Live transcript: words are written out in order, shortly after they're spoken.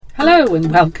Hello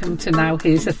and welcome to Now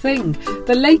Here's a Thing,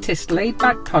 the latest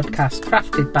laid-back podcast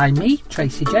crafted by me,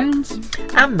 Tracy Jones.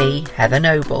 And me, Heather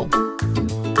Noble.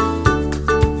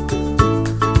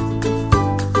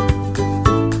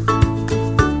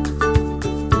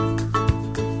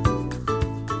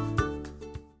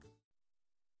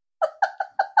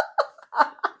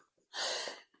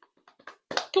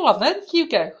 Go on then, you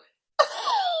go.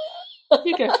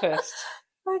 You go first.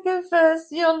 I go first.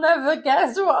 You'll never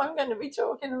guess what I'm going to be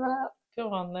talking about.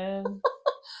 Go on then.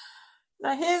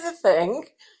 Now here's the thing.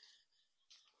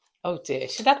 Oh dear,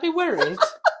 should I be worried?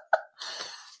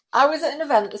 I was at an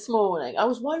event this morning. I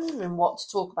was wondering what to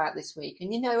talk about this week.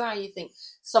 And you know how you think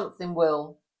something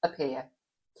will appear.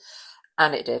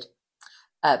 And it did.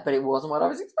 But it wasn't what I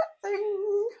was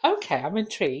expecting. Okay, I'm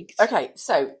intrigued. Okay,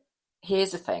 so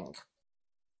here's the thing.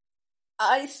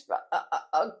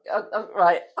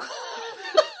 Right.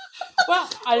 Well,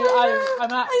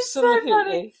 I'm absolutely...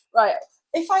 So right,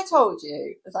 if I told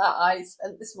you that I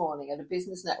spent this morning at a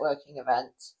business networking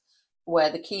event where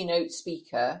the keynote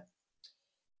speaker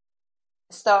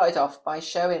started off by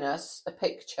showing us a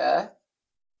picture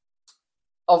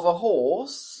of a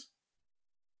horse,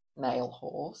 male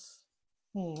horse,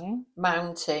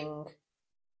 mounting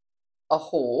a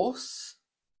horse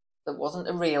that wasn't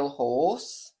a real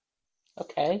horse.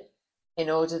 Okay. In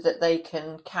order that they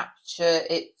can capture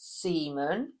its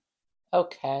semen.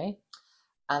 Okay.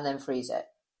 And then freeze it.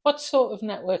 What sort of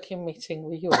networking meeting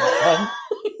were you at then?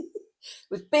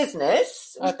 With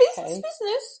business. It was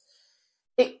business.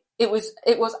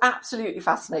 It was absolutely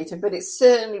fascinating, but it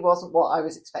certainly wasn't what I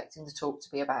was expecting the talk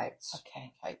to be about.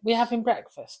 Okay. We're having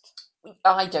breakfast.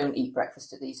 I don't eat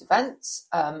breakfast at these events.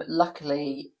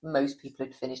 Luckily, most people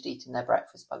had finished eating their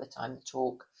breakfast by the time the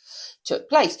talk took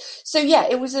place. So yeah,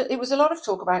 it was a lot of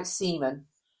talk about semen.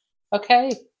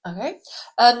 Okay.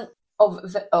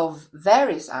 Of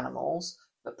various animals,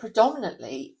 but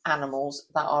predominantly animals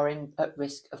that are at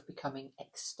risk of becoming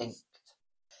extinct.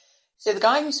 So the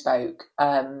guy who spoke,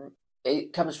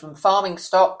 it comes from farming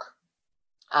stock,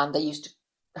 and they used to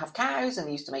have cows and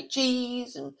they used to make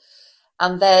cheese,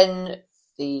 and then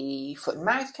the foot and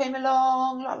mouth came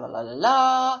along, la la la la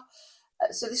la.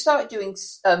 So they started doing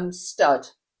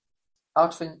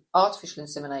artificial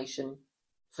insemination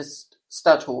for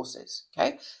stud horses.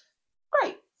 Okay,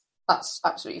 great, that's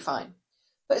absolutely fine.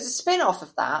 But as a spin-off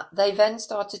of that, they then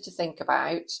started to think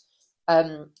about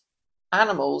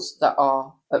animals that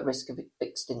are at risk of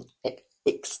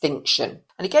extinction.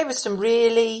 And he gave us some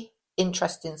really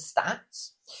interesting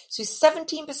stats. So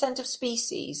 17% of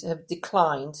species have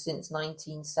declined since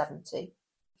 1970.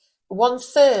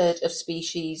 1/3 of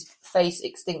species face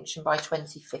extinction by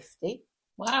 2050.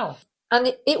 Wow.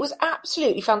 And it was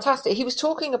absolutely fantastic. He was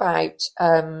talking about,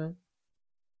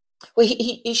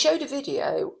 he showed a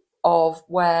video of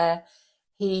where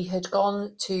he had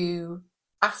gone to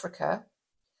Africa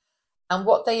and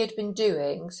what they had been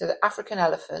doing. So the African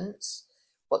elephants,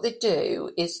 what they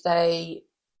do is they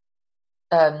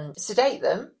sedate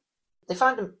them. They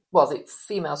found them, well, the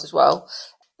females as well.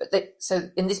 But so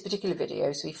in this particular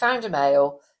video, so he found a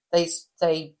male. They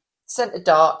sent a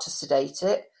dart to sedate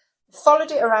it,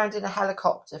 followed it around in a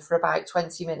helicopter for about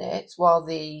 20 minutes while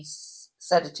the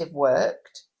sedative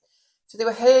worked. So they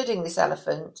were herding this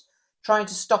elephant, trying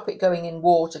to stop it going in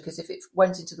water, because if it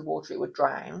went into the water, it would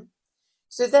drown.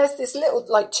 So there's this little,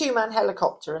 like, 2-man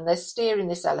helicopter, and they're steering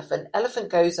this elephant. Elephant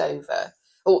goes over,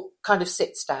 or kind of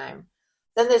sits down.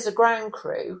 Then there's a ground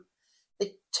crew.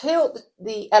 They tilt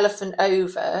the elephant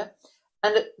over,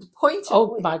 and at the point at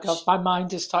which... my God, my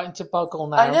mind is starting to boggle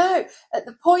now. I know. At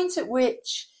the point at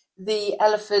which the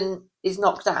elephant is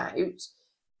knocked out,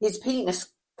 his penis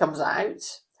comes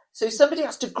out. So somebody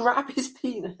has to grab his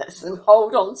penis and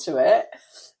hold on to it,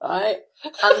 right?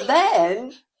 And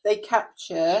then they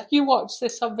capture... You watched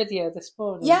this on video this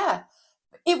morning? Yeah.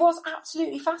 It was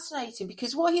absolutely fascinating,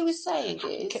 because what he was saying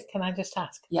is... Can I just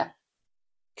ask? Yeah.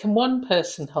 Can one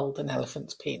person hold an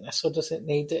elephant's penis, or does it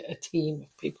need a team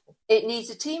of people? It needs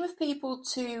a team of people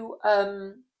to...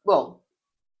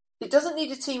 it doesn't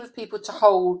need a team of people to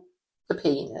hold the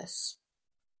penis.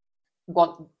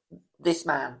 This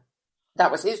man. That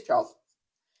was his job.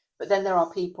 But then there are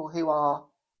people who are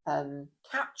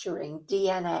capturing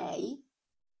DNA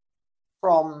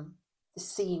from the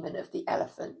semen of the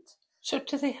elephant. So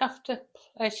do they have to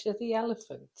pleasure the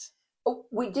elephant? Oh,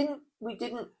 we didn't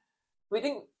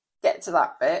get to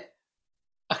that bit.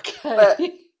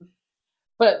 Okay.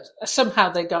 But somehow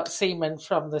they got semen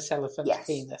from this elephant's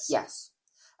penis. Yes.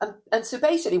 And so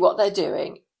basically what they're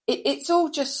doing, it's all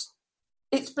just...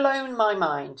 It's blown my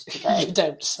mind today. You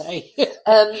don't say.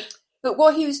 But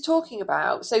what he was talking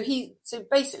about, so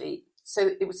basically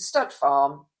So it was a stud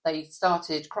farm. They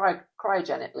started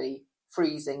cryogenically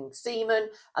freezing semen,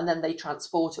 and then they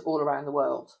transport it all around the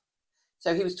world.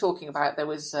 So he was talking about there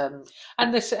was...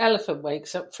 and this elephant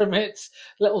wakes up from its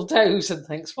little doze and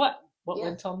thinks, what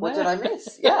went on there? What did I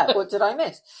miss? Yeah, what did I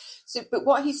miss? So, but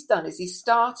what he's done is he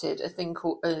started a thing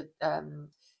called an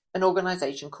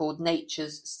organisation called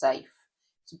Nature's Safe.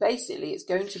 So basically, it's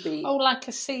going to be like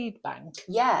a seed bank.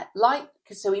 Yeah,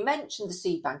 so he mentioned the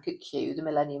seed bank at Kew, the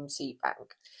Millennium Seed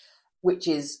Bank, which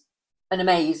is an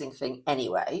amazing thing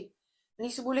anyway. And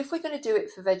he said, well, if we're going to do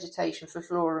it for vegetation, for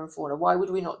flora and fauna, why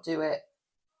would we not do it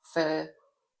for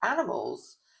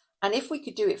animals? And if we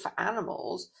could do it for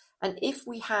animals, and if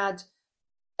we had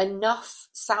enough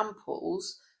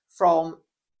samples from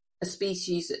a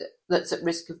species that's at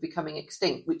risk of becoming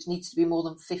extinct, which needs to be more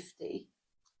than 50,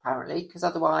 apparently, because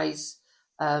otherwise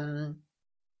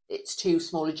it's too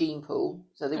small a gene pool.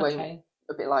 So they won't, a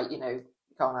bit like, you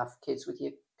can't have kids with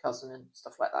your cousin and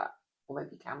stuff like that. Or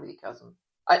maybe you can with your cousin.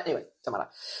 Anyway, don't matter.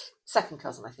 Second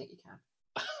cousin, I think you can.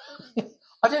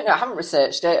 I don't know. I haven't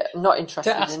researched it. I'm not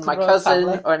interested in my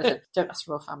cousin or anything. Don't ask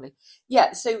the royal family.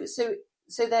 Yeah. So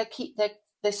they're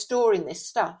storing this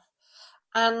stuff,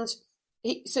 and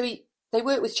they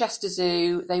work with Chester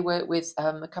Zoo. They work with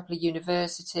a couple of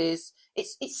universities.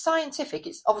 It's scientific.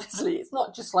 It's obviously it's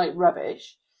not just like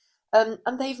rubbish,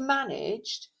 and they've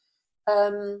managed.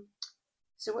 So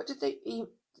what did they?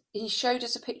 He showed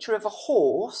us a picture of a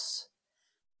horse,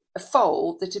 a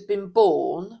foal that had been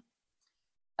born.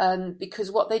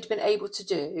 Because what they'd been able to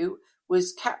do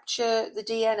was capture the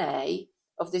DNA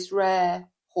of this rare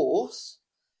horse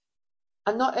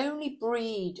and not only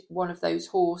breed one of those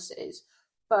horses,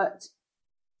 but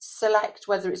select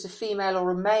whether it's a female or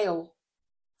a male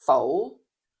foal,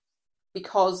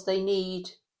 because they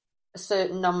need a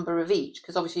certain number of each,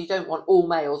 because obviously you don't want all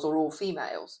males or all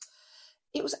females.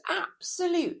 It was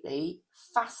absolutely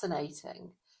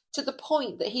fascinating, to the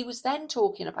point that he was then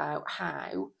talking about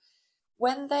how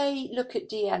when they look at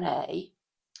DNA,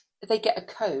 they get a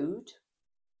code.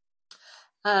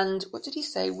 And what did he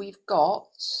say? We've got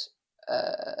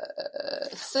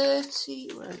 30,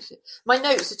 where is it? My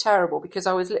notes are terrible because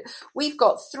we've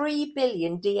got 3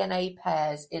 billion DNA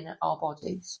pairs in our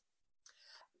bodies.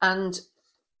 And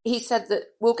he said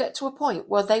that we'll get to a point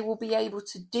where they will be able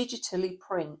to digitally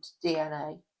print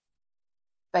DNA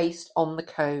based on the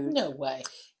code. No way.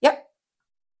 Yep.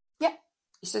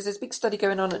 He says there's a big study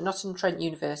going on at Nottingham-Trent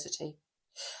University.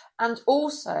 And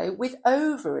also with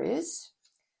ovaries,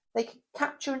 they can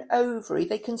capture an ovary,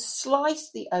 they can slice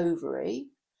the ovary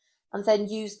and then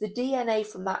use the DNA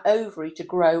from that ovary to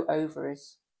grow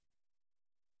ovaries.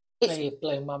 You've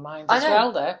blown my mind as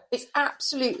well there. It's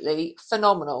absolutely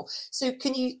phenomenal. So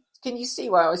can you see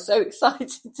why I was so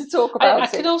excited to talk about it? I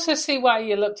can also see why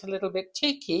you looked a little bit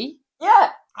cheeky.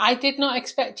 Yeah. I did not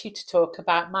expect you to talk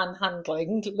about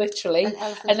manhandling, literally,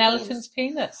 an elephant's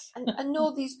penis. And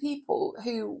all these people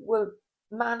who were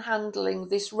manhandling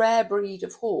this rare breed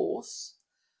of horse,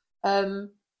 there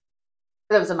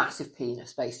was a massive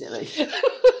penis, basically.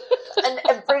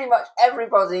 and pretty much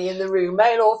everybody in the room,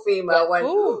 male or female, went,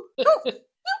 ooh.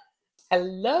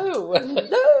 Hello.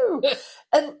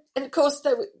 And of course,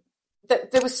 there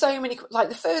were so many, like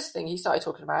the first thing he started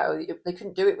talking about, they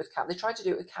couldn't do it with camels. They tried to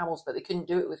do it with camels, but they couldn't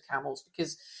do it with camels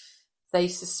because they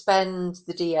suspend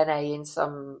the DNA in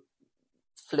some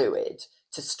fluid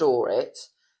to store it,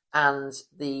 and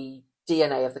the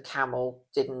DNA of the camel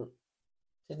didn't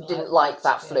like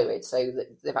that fluid, so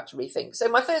they've had to rethink. So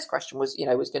my first question was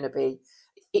going to be,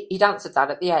 he'd answered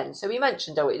that at the end. So he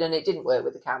mentioned, and it didn't work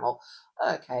with the camel.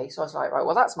 Okay, so I was like, right,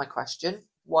 well, that's my question.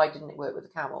 Why didn't it work with the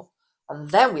camel? And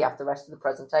then we have the rest of the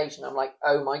presentation. I'm like,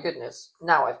 oh my goodness,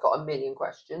 now I've got a million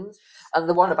questions. And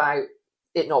the one about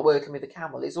it not working with the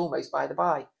camel is almost by the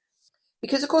by.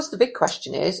 Because of course the big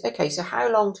question is, okay, so how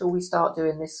long till we start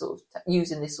doing this sort of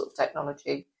using this sort of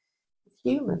technology with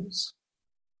humans?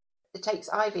 It takes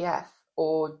IVF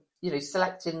or,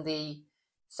 selecting the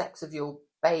sex of your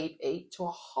baby to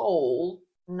a whole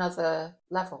another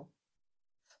level.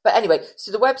 But anyway,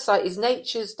 so the website is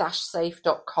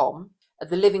natures-safe.com.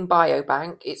 The Living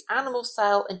Biobank. It's animal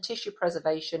cell and tissue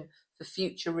preservation for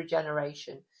future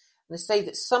regeneration. And they say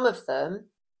that some of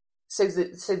them,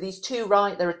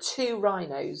 there are 2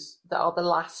 rhinos that are the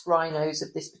last rhinos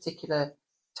of this particular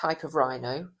type of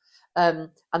rhino,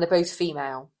 and they're both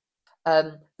female.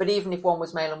 But even if one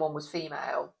was male and one was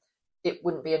female, it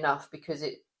wouldn't be enough because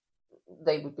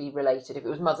they would be related. If it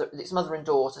was it's mother and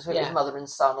daughter, so if it was mother and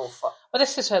son or Well,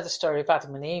 this is where the story of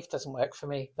Adam and Eve doesn't work for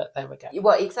me, but there we go.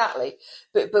 Well, exactly.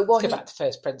 But what Let's go back to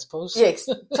first principles. Yes,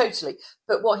 totally.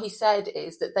 But what he said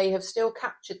is that they have still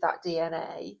captured that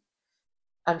DNA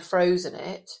and frozen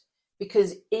it,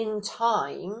 because in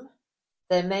time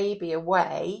there may be a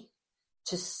way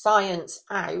to science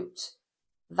out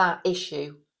that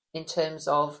issue in terms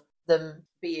of them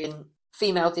being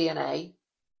female DNA.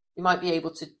 You might be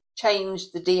able to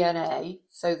change the DNA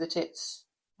so that it's...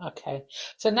 Okay.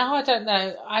 So now I don't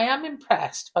know. I am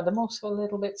impressed, but I'm also a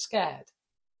little bit scared.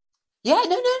 Yeah,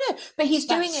 no. But he's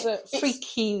doing That's it.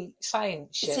 freaky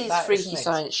science shit. It is that, freaky isn't it?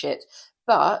 science shit.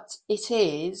 But it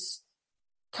is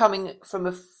coming from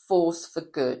a force for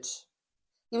good.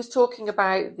 He was talking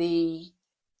about the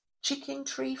chicken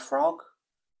tree frog,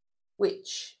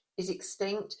 which is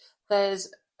extinct.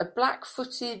 There's a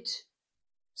black-footed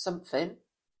something,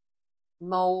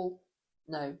 mole,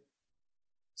 no,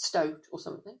 stoat or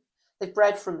something. They've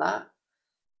bred from that.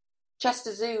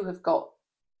 Chester Zoo have got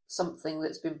something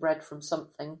that's been bred from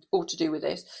something, all to do with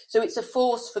this. So it's a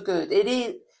force for good. It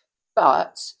is,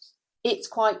 but it's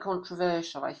quite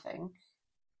controversial, I think.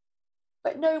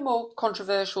 But no more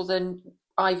controversial than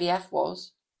IVF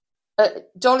was.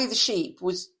 Dolly the sheep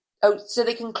was... Oh, so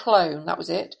they can clone, that was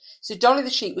it. So Dolly the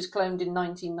sheep was cloned in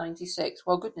 1996.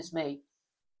 Well, goodness me.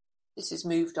 This has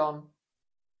moved on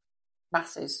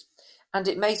masses. And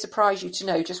it may surprise you to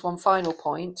know, just one final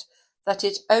point, that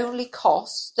it only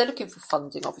costs... They're looking for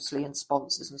funding, obviously, and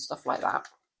sponsors and stuff like that.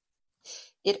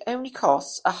 It only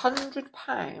costs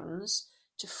 £100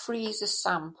 to freeze a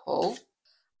sample,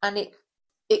 and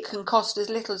it can cost as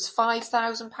little as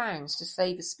 £5,000 to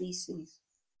save a species.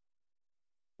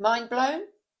 Mind blown?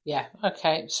 Yeah,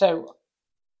 okay. So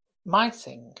my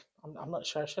thing, I'm not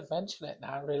sure I should mention it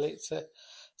now, really. It's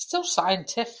still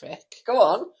scientific. Go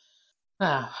on.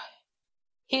 Now,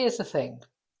 here's the thing.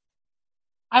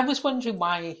 I was wondering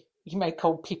why you make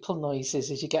old people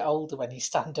noises as you get older when you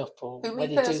stand up or Who, when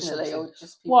me you do personally, something. or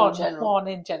just people in general? One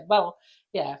in general. Well,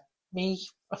 yeah, me.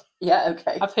 Yeah,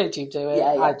 okay. I've heard you do it.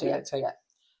 Yeah, I do yeah, it too. yeah.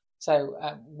 So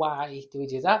why do we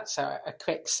do that? So a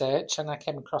quick search, and I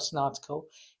came across an article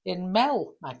in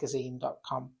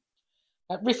melmagazine.com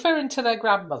referring to their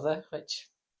grandmother, which...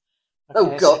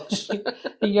 Okay, oh, gosh.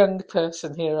 A young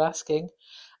person here asking,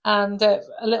 and a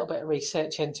little bit of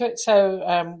research into it.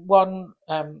 So one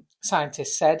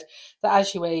scientist said that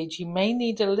as you age, you may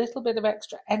need a little bit of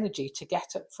extra energy to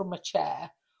get up from a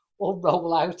chair or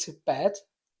roll out of bed.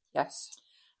 Yes.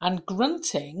 And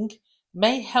grunting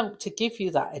may help to give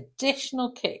you that additional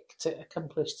kick to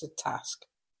accomplish the task.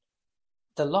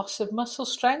 The loss of muscle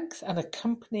strength and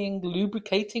accompanying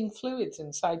lubricating fluids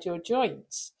inside your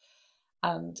joints.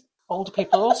 And older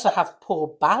people also have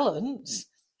poor balance,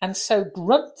 and so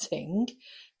grunting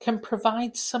can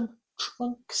provide some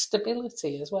trunk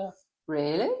stability as well.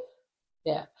 Really?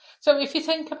 Yeah. So if you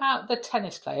think about the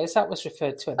tennis players, that was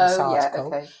referred to in this article,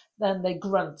 okay. Then they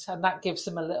grunt, and that gives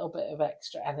them a little bit of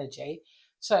extra energy.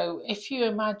 So if you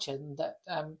imagine that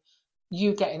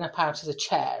you getting up out of the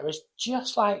chair is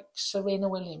just like Serena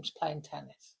Williams playing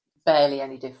tennis. Barely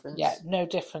any difference. Yeah, no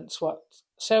difference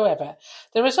whatsoever.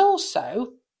 There is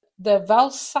also the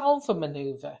Valsalva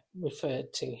manoeuvre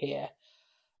referred to here,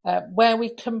 where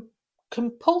we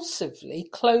compulsively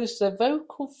close the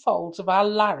vocal folds of our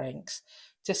larynx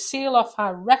to seal off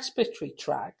our respiratory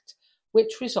tract,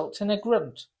 which results in a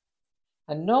grunt,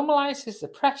 and normalizes the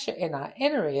pressure in our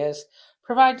inner ears,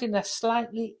 providing a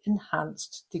slightly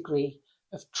enhanced degree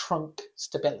of trunk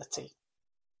stability.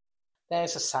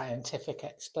 There's a scientific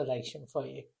explanation for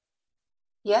you.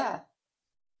 Yeah.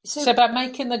 So by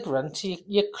making the grunt,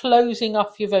 you're closing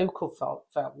off your vocal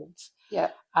folds.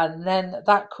 Yeah. And then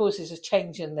that causes a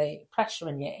change in the pressure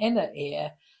in your inner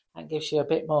ear and gives you a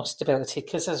bit more stability.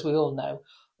 Because as we all know,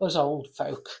 us old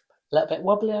folk, a little bit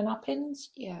wobbly on our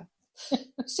pins. Yeah.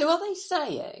 So are they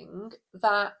saying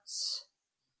that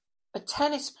a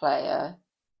tennis player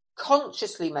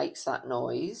consciously makes that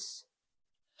noise?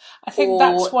 I think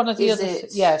that's one of the other...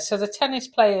 Yeah, so the tennis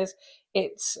players,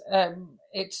 it's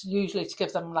usually to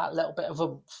give them that little bit of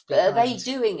oomph behind. Are they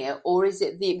doing it, or is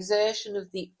it the exertion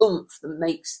of the oomph that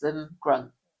makes them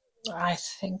grunt? I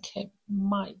think it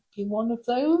might be one of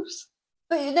those.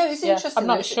 But no, it's interesting. I'm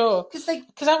not sure.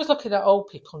 Because I was looking at old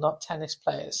people, not tennis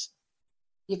players.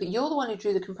 Yeah, but you're the one who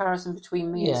drew the comparison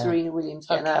between me and Serena Williams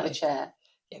getting out of a chair.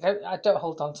 Yeah, I don't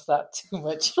hold on to that too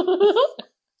much.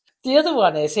 The other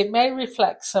one is it may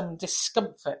reflect some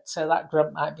discomfort, so that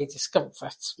grunt might be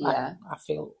discomfort. Yeah, I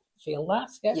feel that.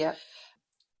 Yeah. Yeah.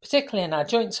 Particularly in our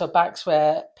joints or backs,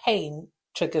 where pain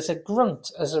triggers a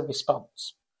grunt as a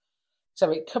response.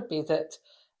 So it could be that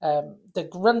the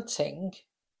grunting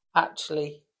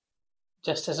actually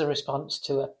just as a response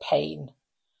to a pain,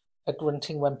 a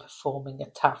grunting when performing a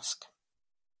task.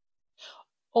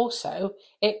 Also,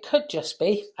 it could just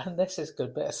be, and this is a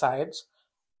good bit of science,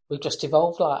 we've just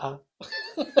evolved like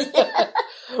Yeah. that.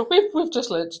 We've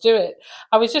just learned to do it.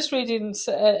 I was just reading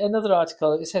another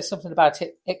article. It says something about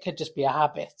it. It could just be a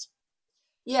habit.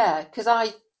 Yeah, because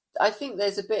I think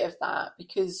there's a bit of that,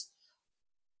 because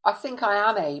I think I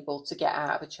am able to get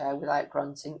out of a chair without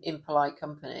grunting in polite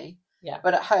company. Yeah.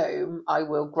 But at home, I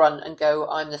will grunt and go,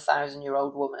 I'm the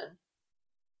 1,000-year-old woman.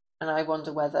 And I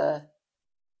wonder whether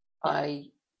am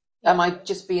I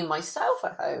just being myself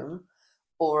at home,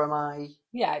 or am I?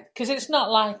 Yeah, because it's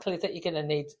not likely that you're going to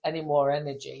need any more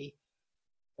energy,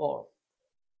 or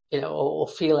or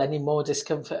feel any more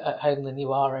discomfort at home than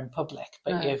you are in public.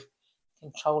 But you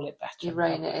control it better. You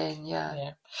rein it in,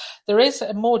 yeah. There is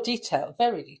a more detailed,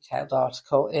 very detailed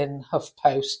article in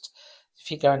HuffPost.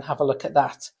 If you go and have a look at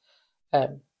that,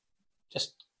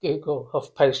 just Google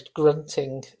HuffPost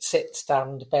grunting, sit,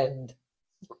 stand, bend.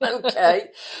 Okay.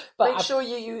 But Make sure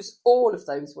you use all of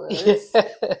those words.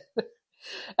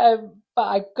 But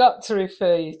I got to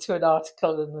refer you to an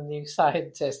article in the New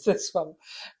Scientist. This one,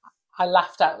 I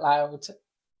laughed out loud,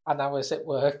 and I was at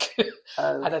work.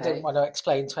 And I didn't want to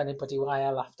explain to anybody why I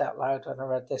laughed out loud when I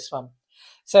read this one.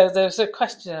 So there's a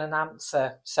question and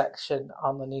answer section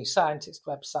on the New Scientist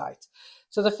website.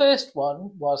 So the first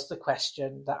one was the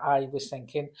question that I was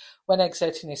thinking: when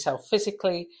exerting yourself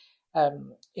physically,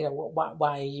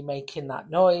 why are you making that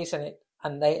noise? And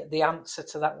the answer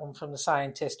to that one from the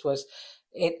scientist was,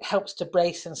 it helps to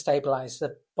brace and stabilize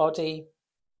the body.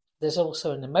 There's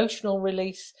also an emotional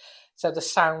release. So the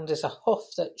sound is a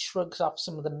huff that shrugs off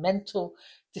some of the mental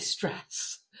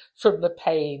distress from the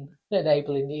pain,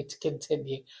 enabling you to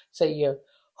continue. So you're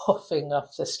huffing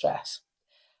off the stress.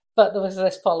 But there was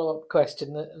this follow-up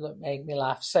question that made me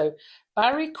laugh. So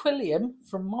Barry Quilliam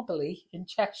from Mobberley in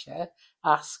Cheshire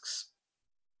asks,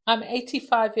 I'm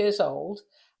 85 years old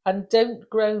and don't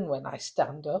groan when I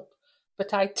stand up,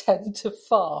 but I tend to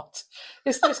fart.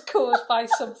 Is this caused by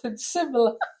something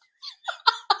similar?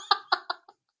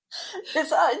 Do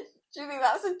you think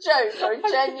that's a joke or a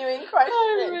genuine question?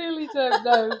 I really don't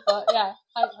know, but yeah,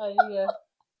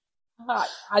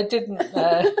 I didn't.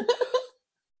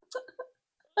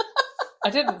 I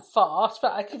didn't fart,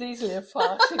 but I could easily have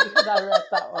farted when I read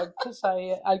that one, because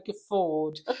I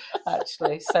guffawed,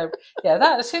 actually. So yeah,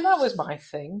 that was my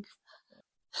thing.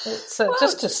 It's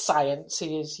just as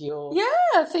sciencey as your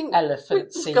I think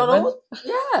elephant semen.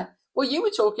 Yeah. Well, you were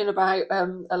talking about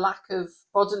a lack of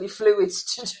bodily fluids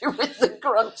to do with the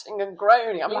grunting and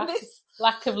groaning. I mean,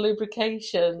 lack of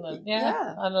lubrication and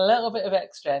and a little bit of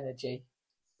extra energy.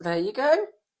 There you go.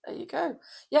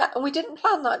 Yeah, and we didn't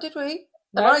plan that, did we?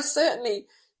 No. And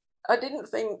I didn't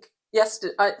think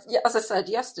yesterday. As I said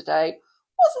yesterday,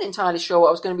 wasn't entirely sure what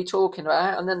I was going to be talking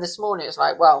about, and then this morning it's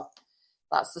like, well,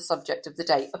 that's the subject of the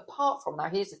day. Apart from, now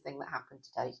here's the thing that happened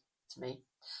today to me.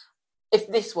 If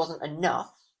this wasn't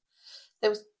enough,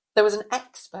 there was an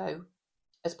expo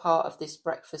as part of this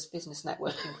breakfast business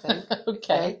networking thing.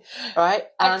 Okay. Right?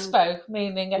 Expo,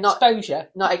 meaning exposure.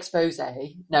 Not expose.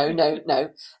 No.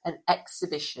 An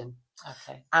exhibition.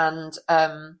 Okay. And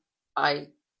I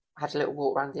had a little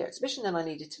walk around the exhibition, and I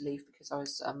needed to leave because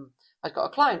I'd got a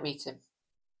client meeting.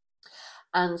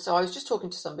 And so I was just talking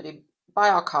to somebody by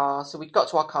our car. So we'd got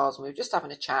to our cars and we were just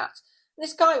having a chat. And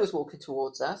this guy was walking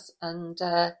towards us, and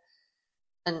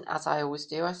as I always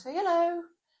do, I say hello.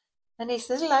 And he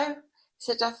says hello.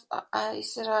 He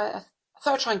said, I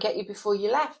thought I'd try and get you before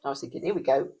you left. And I was thinking, here we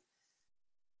go.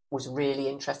 Was really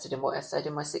interested in what I said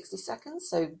in my 60 seconds.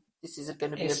 So this is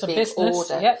going to be a big business,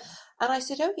 order. Yep. And I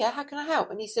said, oh yeah, how can I help?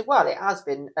 And he said, well, it has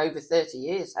been over 30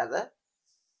 years, Heather.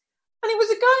 And it was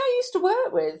a guy I used to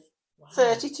work with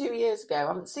 32 years ago. I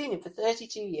haven't seen him for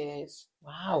 32 years.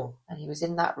 Wow. And he was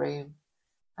in that room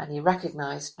and he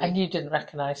recognised me. And you didn't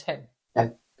recognise him?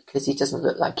 No, because he doesn't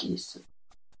look like he used to.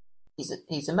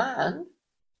 He's a man.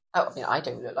 Oh, I mean, I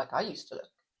don't look like I used to look.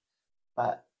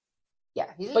 But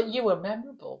yeah. But you were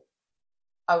memorable.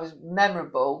 I was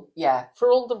memorable, yeah. For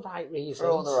all the right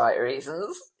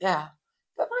reasons. Yeah.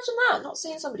 But imagine that, not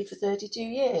seeing somebody for 32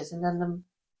 years and then them.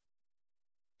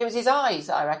 It was his eyes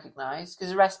that I recognised,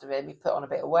 because the rest of him, he put on a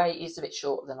bit of weight. He's a bit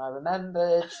shorter than I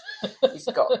remembered. He's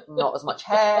got not as much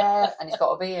hair, and he's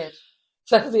got a beard.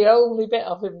 So the only bit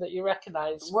of him that you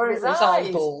recognised were his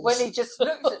eyeballs. When he just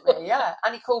looked at me, yeah.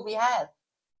 And he called me Hev.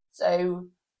 So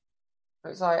it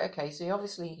was like, okay, so he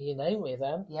obviously... You know me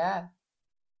then. Yeah.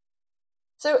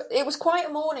 So it was quite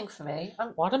a morning for me.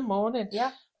 What a morning.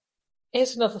 Yeah.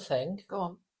 Here's another thing. Go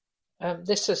on.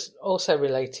 This is also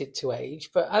related to age,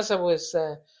 but as I was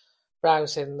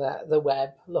browsing the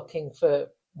web looking for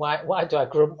why do I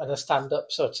grunt when I stand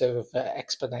up sort of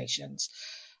explanations,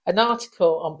 an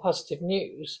article on Positive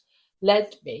News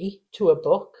led me to a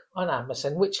book on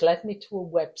Amazon, which led me to a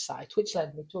website, which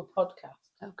led me to a podcast.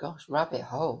 Oh gosh, rabbit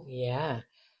hole. Yeah.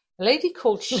 A lady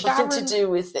called Sharon. Nothing to do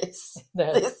with this.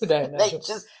 No, This no.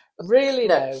 nature's... Really,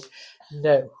 No.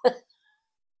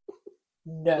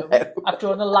 No. I've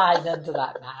drawn a line under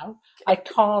that now. I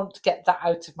can't get that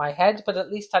out of my head, but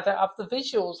at least I don't have the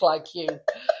visuals like you.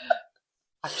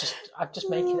 I'm just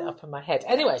making it up in my head.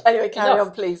 Anyway, carry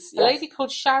on, please. Yes. A lady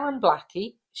called Sharon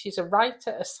Blackie. She's a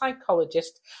writer, a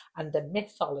psychologist, and a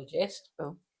mythologist.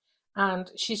 Oh.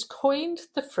 And she's coined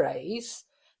the phrase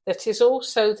that is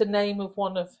also the name of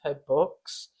one of her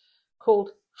books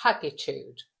called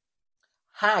Hagitude.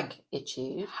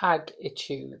 Hagitude?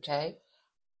 Hagitude. Okay.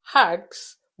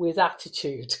 Hags with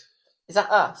attitude. Is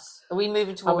that us? Are we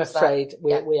moving towards that? I'm afraid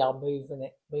we are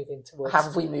moving towards.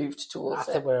 Have we moved towards it?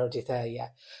 I think we're already there, yeah.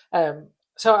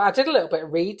 So I did a little bit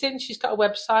of reading. She's got a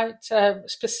website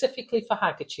specifically for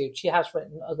Hagitude. She has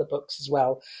written other books as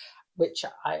well, which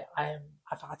I've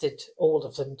added all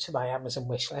of them to my Amazon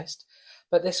wish list.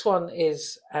 But this one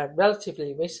is a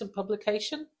relatively recent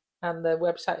publication, and the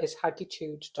website is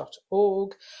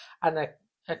hagitude.org. And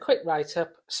a quick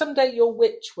write-up. Someday your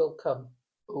witch will come.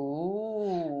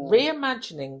 Ooh.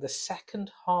 Reimagining the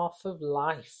second half of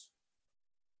life.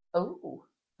 Oh.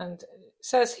 And it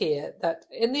says here that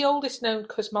in the oldest known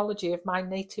cosmology of my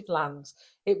native lands,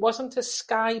 it wasn't a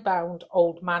sky-bound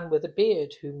old man with a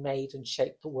beard who made and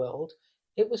shaped the world.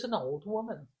 It was an old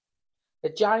woman. A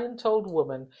giant old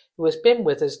woman who has been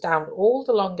with us down all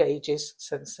the long ages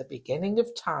since the beginning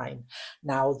of time.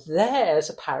 Now there's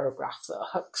a paragraph that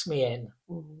hooks me in.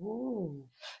 Ooh.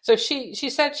 So she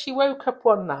said she woke up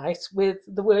one night with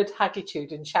the word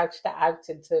Hagitude and shouted it out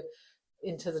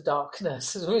into the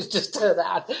darkness. It was just her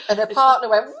that. And her partner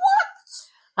went, what?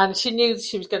 And she knew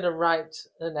she was going to write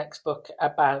the next book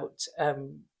about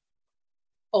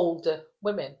older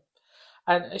women.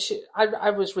 And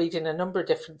I was reading a number of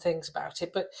different things about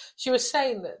it, but she was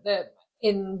saying that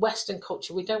in Western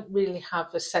culture, we don't really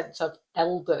have a sense of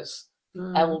elders.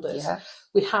 Yeah.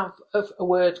 We have a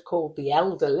word called the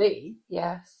elderly,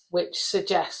 yes, which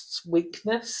suggests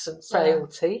weakness and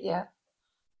frailty. Yeah.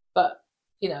 But,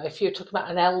 if you're talking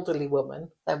about an elderly woman...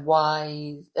 They're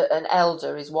wise. An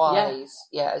elder is wise,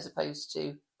 as opposed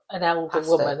to... an elder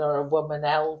pastor. Woman or a woman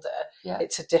elder. Yeah.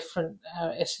 It's a different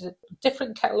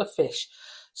kettle of fish.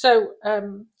 So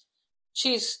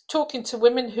she's talking to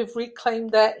women who've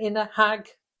reclaimed their inner hag,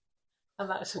 and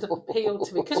that sort of appealed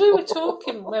to me because we were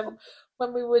talking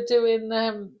when we were doing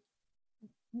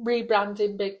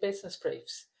rebranding big business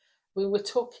briefs. We were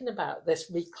talking about this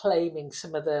reclaiming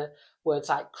some of the words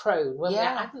like crone when we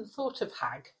hadn't thought of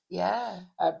hag. Yeah,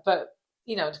 but.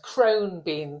 Crone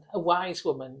being a wise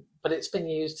woman, but it's been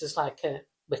used as like a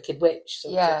wicked witch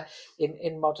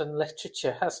in modern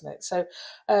literature, hasn't it? So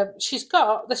she's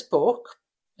got this book,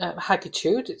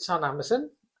 Hagitude. It's on Amazon,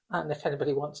 and if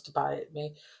anybody wants to buy it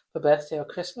me for birthday or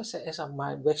Christmas, it is on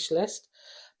my wish list.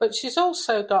 But she's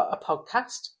also got a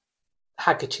podcast,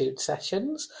 Hagitude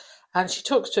Sessions, and she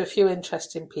talks to a few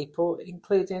interesting people,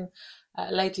 including a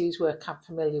lady whose work I'm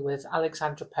familiar with,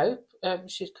 Alexandra Pope.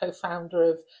 She's co-founder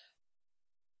of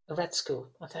the Red School.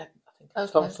 I think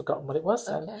I've forgotten what it was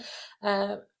then.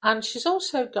 Okay. And she's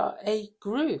also got a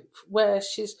group where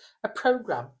she's a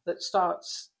program that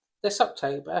starts this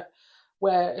October,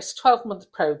 where it's a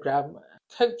 12-month program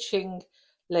coaching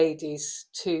ladies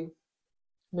to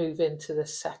move into the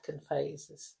second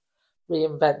phases,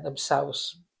 reinvent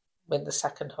themselves in the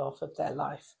second half of their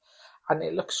life. And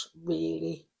it looks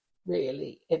really,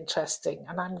 really interesting.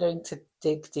 And I'm going to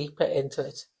dig deeper into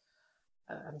it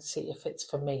and see if it's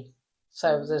for me.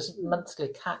 So there's monthly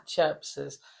catch-ups,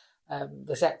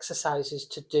 there's exercises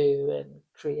to do and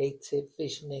creative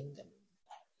visioning and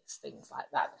various things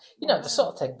like that. The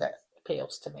sort of thing that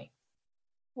appeals to me.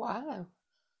 Wow.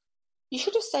 You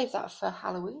should have saved that for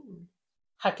Halloween.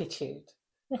 Hagitude.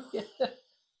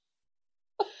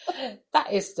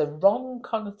 That is the wrong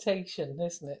connotation,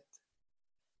 isn't it?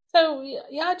 So,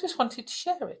 I just wanted to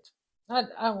share it.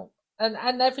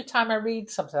 And every time I read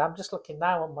something, I'm just looking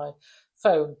now on my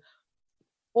phone,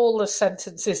 all the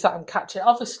sentences that I'm catching,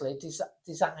 obviously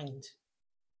designed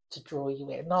to draw you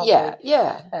in.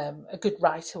 A good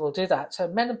writer will do that. So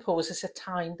menopause is a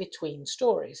time between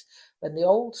stories, when the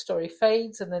old story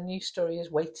fades and the new story is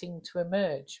waiting to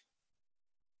emerge.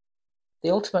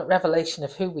 The ultimate revelation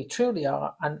of who we truly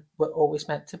are and were always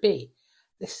meant to be.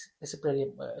 This is a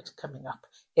brilliant word coming up.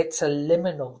 It's a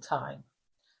liminal time.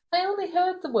 I only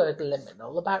heard the word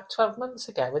liminal about 12 months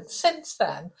ago, and since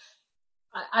then,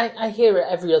 I hear it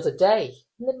every other day.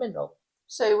 Liminal.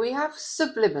 So we have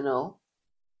subliminal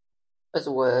as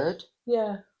a word.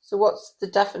 Yeah. So what's the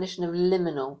definition of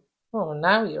liminal? Oh,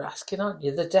 now you're asking, aren't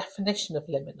you? The definition of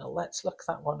liminal. Let's look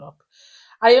that one up.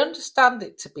 I understand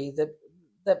it to be the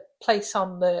place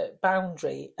on the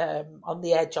boundary, on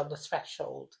the edge, on the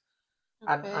threshold.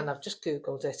 Okay. And I've just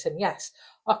Googled it, and yes,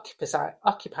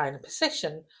 occupying a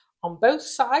position on both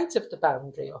sides of the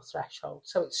boundary or threshold.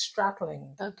 So it's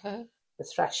straddling Okay. the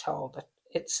threshold.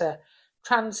 It's a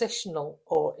transitional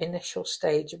or initial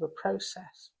stage of a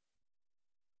process.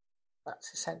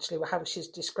 That's essentially how she's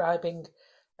describing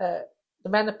the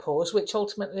menopause, which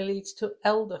ultimately leads to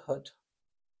elderhood.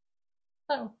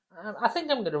 So I think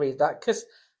I'm going to read that because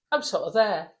I'm sort of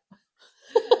there.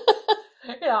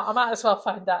 I might as well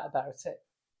find out about it.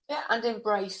 Yeah, and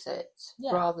embrace it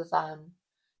rather than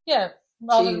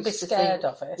rather than be scared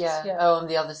of it. Yeah. Oh, I'm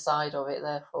the other side of it,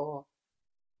 therefore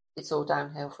it's all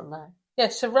downhill from there. Yeah,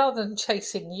 so rather than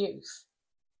chasing youth,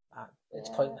 it's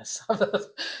pointless.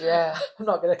 Yeah. I'm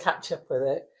not going to catch up with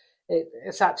it.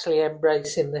 It's actually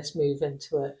embracing this move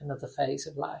into another phase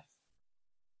of life.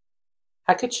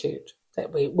 Hagitude.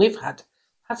 That we've had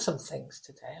some things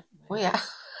today, haven't we? Oh, yeah.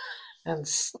 And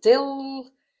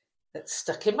still, that's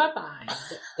stuck in my mind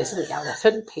is the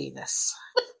elephant penis.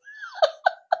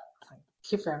 Thank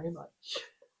you very much.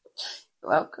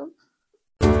 You're welcome.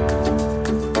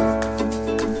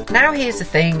 Now Here's the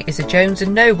Thing is a Jones &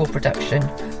 Noble production,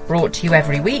 brought to you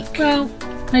every week. Well,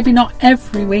 maybe not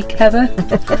every week, Heather.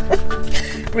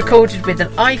 Recorded with an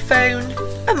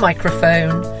iPhone, a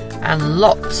microphone, and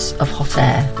lots of hot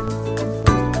air.